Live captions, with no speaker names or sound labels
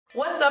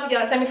What's up,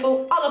 y'all? It's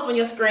NappyFu all up on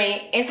your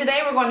screen, and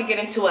today we're going to get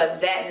into a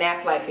That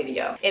Nap Life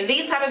video. In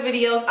these type of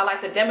videos, I like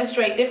to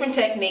demonstrate different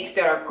techniques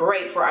that are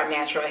great for our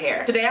natural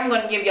hair. Today I'm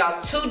going to give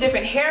y'all 2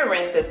 different hair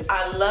rinses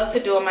I love to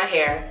do in my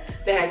hair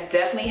that has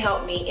definitely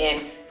helped me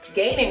in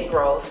gaining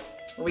growth,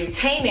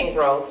 retaining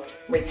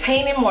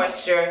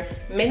moisture,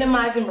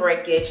 minimizing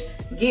breakage,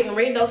 getting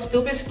rid of those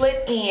stupid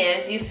split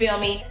ends, you feel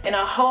me, and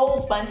a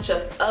whole bunch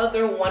of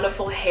other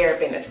wonderful hair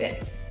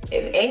benefits.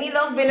 If any of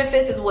those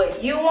benefits is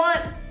what you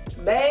want,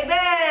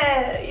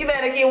 baby, you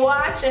better keep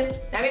watching.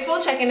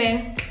 NappyFu checking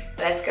in.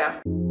 Let's go.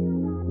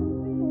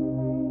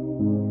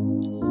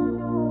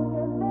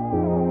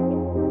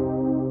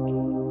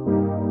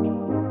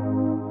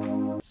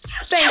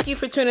 Thank you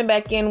for tuning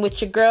back in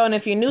with your girl, and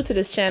if you're new to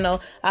this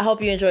channel, I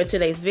hope you enjoyed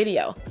today's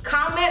video.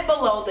 Comment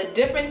below the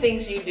different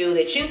things you do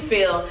that you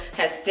feel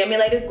has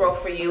stimulated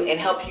growth for you and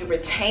help you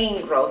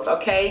retain growth,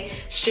 okay?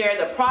 Share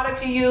the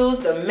products you use,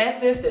 the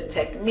methods, the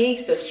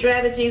techniques, the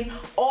strategies,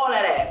 all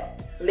of that.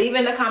 Leave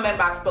in the comment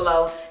box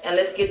below and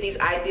let's get these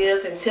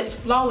ideas and tips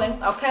flowing,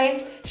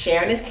 okay?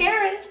 Sharing is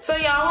caring. So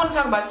y'all, I want to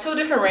talk about 2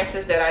 different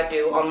rinses that I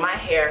do on my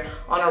hair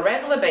on a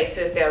regular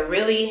basis that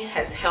really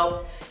has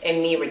helped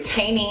in me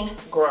retaining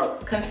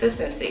growth.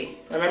 Consistency,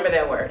 remember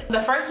that word.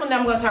 The first one that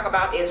I'm going to talk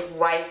about is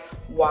rice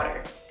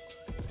water.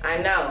 I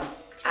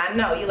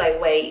know, you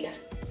like, wait,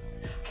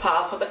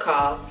 pause for the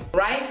cause.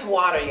 Rice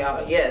water,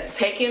 y'all, yes,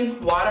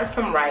 taking water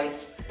from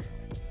rice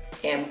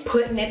and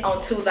putting it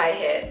onto thy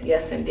head,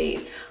 yes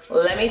indeed.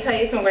 Let me tell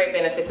you some great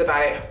benefits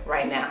about it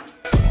right now.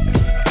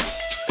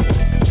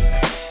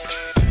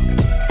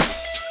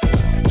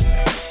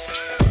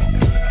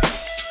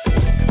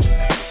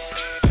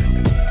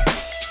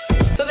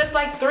 So there's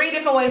like 3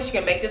 different ways you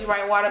can make this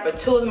rice water, but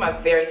 2 of them are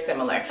very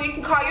similar. You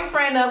can call your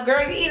friend up,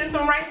 girl, you eating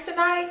some rice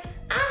tonight?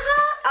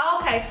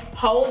 Okay,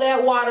 hold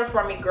that water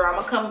for me, girl. I'm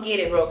gonna come get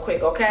it real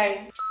quick,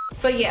 okay?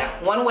 So yeah,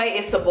 one way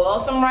is to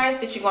boil some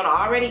rice that you're gonna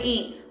already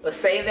eat, but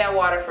save that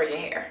water for your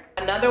hair.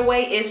 Another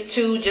way is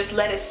to just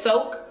let it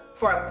soak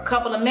for a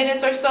couple of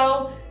minutes or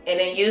so and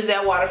then use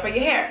that water for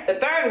your hair. The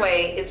third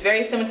way is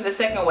very similar to the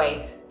second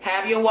way.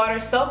 Have your water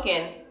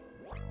soaking,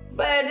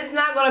 but it's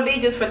not gonna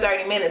be just for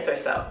 30 minutes or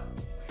so.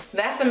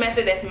 That's the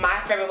method that's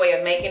my favorite way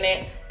of making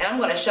it, and I'm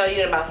gonna show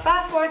you in about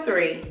 5, 4,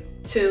 3,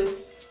 2.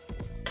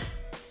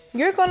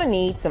 You're gonna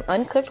need some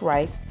uncooked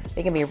rice.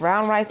 It can be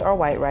brown rice or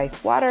white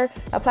rice, water,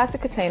 a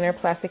plastic container,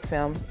 plastic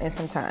film, and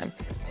some thyme.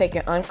 Take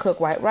your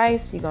uncooked white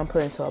rice, you're gonna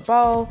put it into a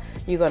bowl,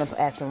 you're gonna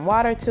add some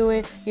water to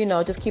it. You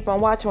know, just keep on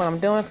watching what I'm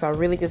doing because I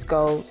really just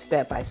go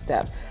step by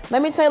step.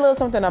 Let me tell you a little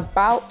something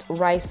about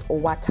rice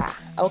water,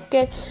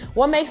 okay?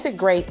 What makes it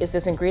great is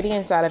this ingredient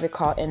inside of it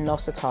called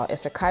inositol.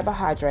 It's a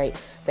carbohydrate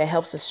that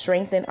helps to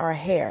strengthen our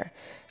hair.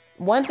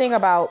 One thing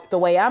about the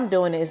way I'm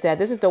doing it is that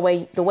this is the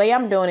way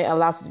I'm doing it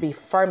allows it to be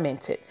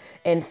fermented.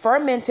 And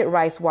fermented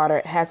rice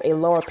water has a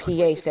lower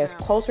pH that's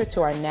closer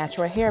to our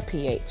natural hair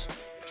pH.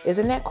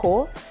 Isn't that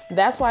cool?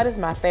 That's why this is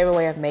my favorite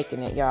way of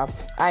making it, y'all.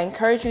 I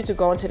encourage you to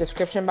go into the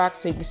description box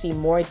so you can see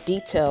more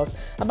details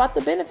about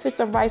the benefits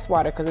of rice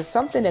water, because it's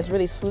something that's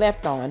really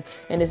slept on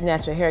in this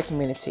natural hair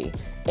community.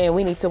 And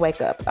we need to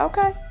wake up,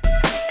 okay?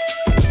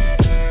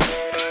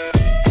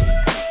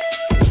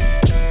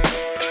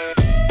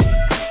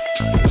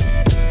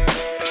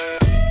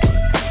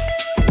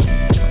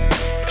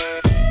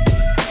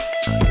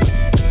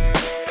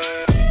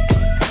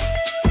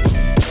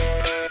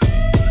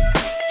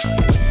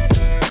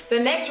 The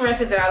next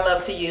rinses that I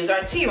love to use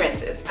are tea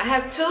rinses. I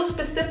have 2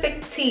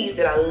 specific teas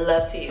that I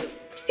love to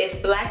use. It's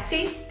black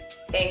tea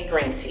and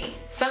green tea.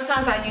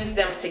 Sometimes I use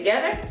them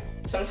together,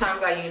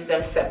 sometimes I use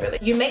them separately.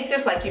 You make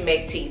this like you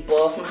make tea.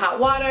 Boil some hot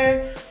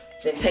water,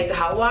 then take the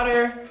hot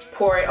water,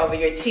 pour it over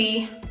your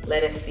tea,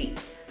 let it seep.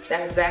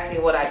 That's exactly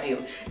what I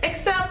do.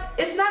 Except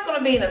it's not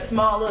gonna be in a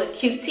small little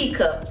cute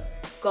teacup.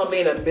 It's gonna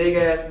be in a big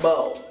ass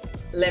bowl.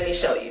 Let me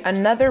show you.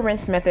 Another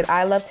rinse method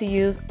I love to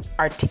use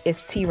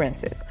is tea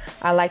rinses.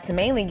 I like to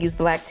mainly use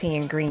black tea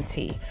and green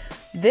tea.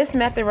 This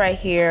method right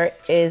here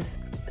is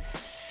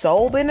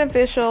so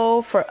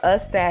beneficial for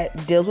us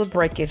that deals with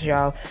breakage,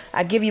 y'all.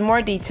 I give you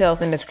more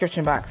details in the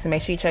description box, so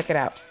make sure you check it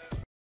out.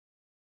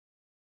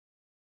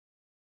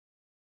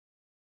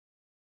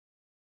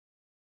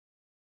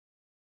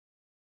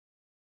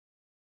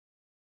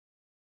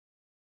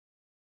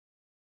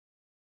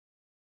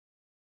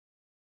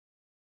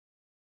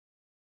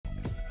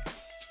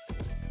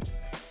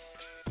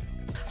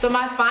 So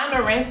my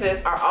final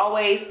rinses are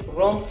always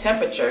room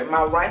temperature.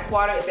 My rice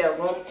water is at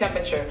room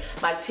temperature.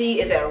 My tea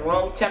is at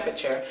room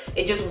temperature.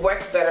 It just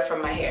works better for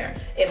my hair.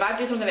 If I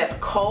do something that's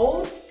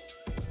cold,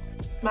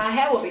 my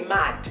hair will be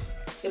mad.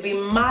 It'll be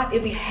mad,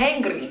 it'll be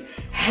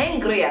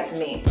hangry at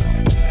me.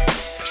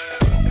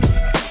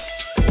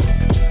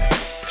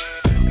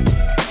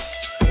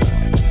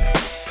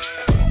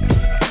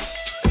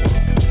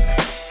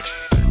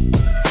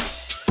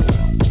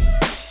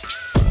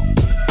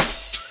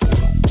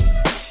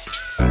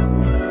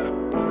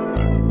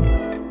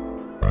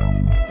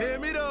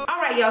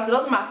 y'all, So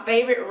those are my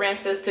favorite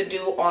rinses to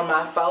do on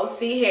my faux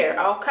C hair,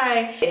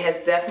 okay? It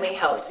has definitely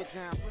helped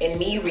in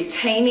me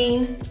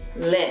retaining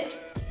length,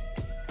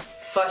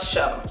 for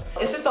sure.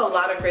 It's just a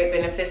lot of great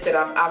benefits that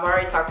I've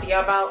already talked to you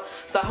about.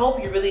 So I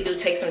hope you really do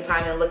take some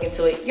time and look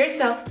into it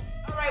yourself.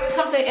 Alright, we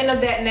come to the end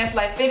of that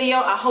NappyLife video.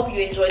 I hope you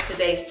enjoyed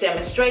today's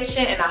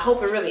demonstration and I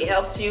hope it really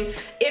helps you.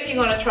 If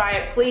you're going to try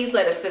it, please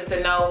let a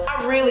sister know.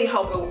 I really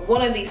hope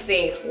one of these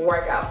things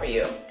work out for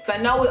you. So I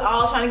know we're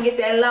all trying to get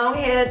that long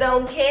hair,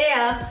 don't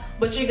care.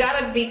 But you got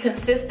to be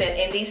consistent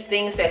in these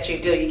things that you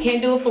do. You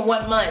can't do it for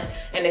 1 month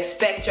and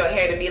expect your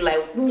hair to be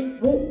like,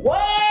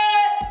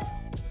 what?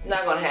 It's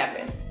not going to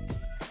happen.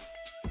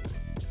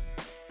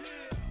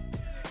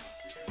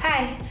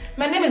 Hi,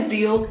 my name is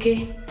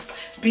Bioke.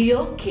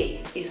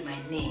 Bioke is my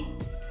name.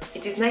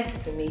 It is nice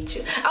to meet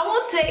you. I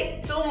won't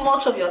take too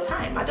much of your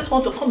time. I just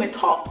want to come and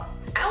talk.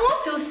 I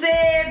want to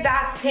say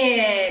that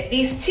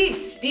these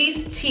tips, you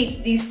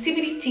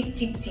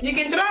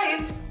can try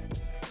it,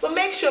 but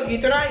make sure you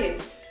try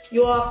it.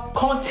 You are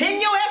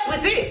continuous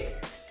with it.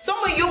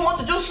 Some of you want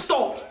to just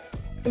stop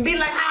and be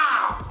like,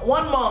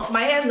 1 month,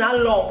 my hair's not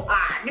long.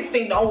 This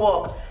thing don't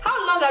work.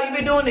 How long have you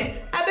been doing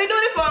it? I've been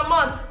doing it for a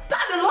month.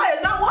 That is why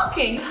it's not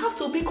working. You have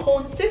to be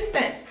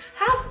consistent.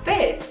 Have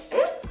faith.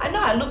 I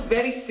know I look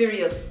very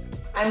serious.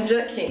 I'm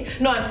joking.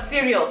 No, I'm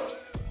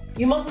serious.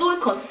 You must do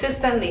it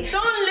consistently.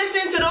 Don't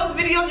listen to those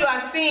videos you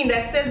are seeing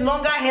that says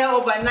longer hair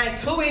overnight,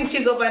 2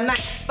 inches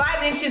overnight,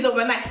 5 inches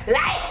overnight.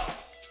 Lies.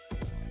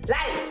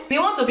 Lies. If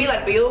you want to be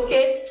like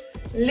Bioke,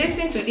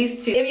 listen to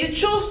these tips. If you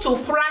choose to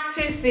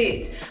practice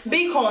it,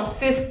 be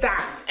consistent.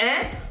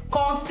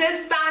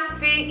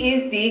 Consistency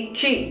is the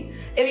key.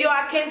 If you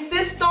are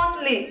consistent,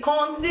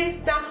 consistent.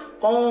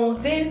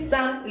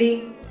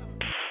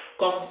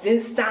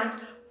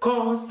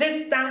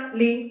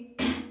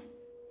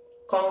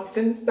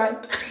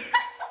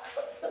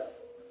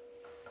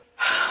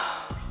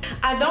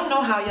 I don't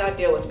know how y'all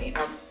deal with me. I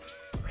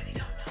really don't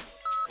know.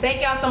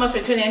 Thank y'all so much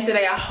for tuning in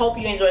today. I hope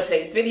you enjoyed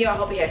today's video. I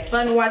hope you had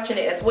fun watching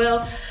it as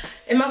well.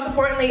 And most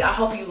importantly, I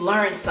hope you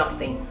learned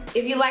something.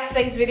 If you liked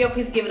today's video,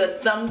 please give it a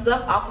thumbs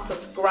up. Also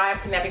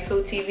subscribe to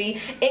NappyFu TV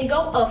and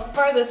go a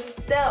further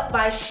step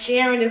by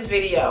sharing this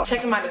video.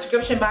 Check in my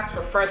description box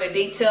for further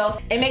details.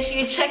 And make sure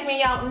you check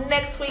me out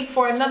next week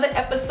for another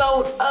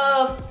episode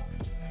of,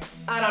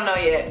 I don't know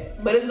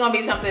yet, but it's gonna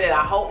be something that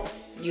I hope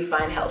you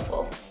find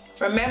helpful.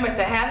 Remember,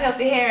 to have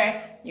healthy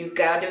hair, you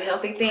gotta do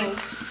healthy things.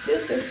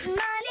 Deuces.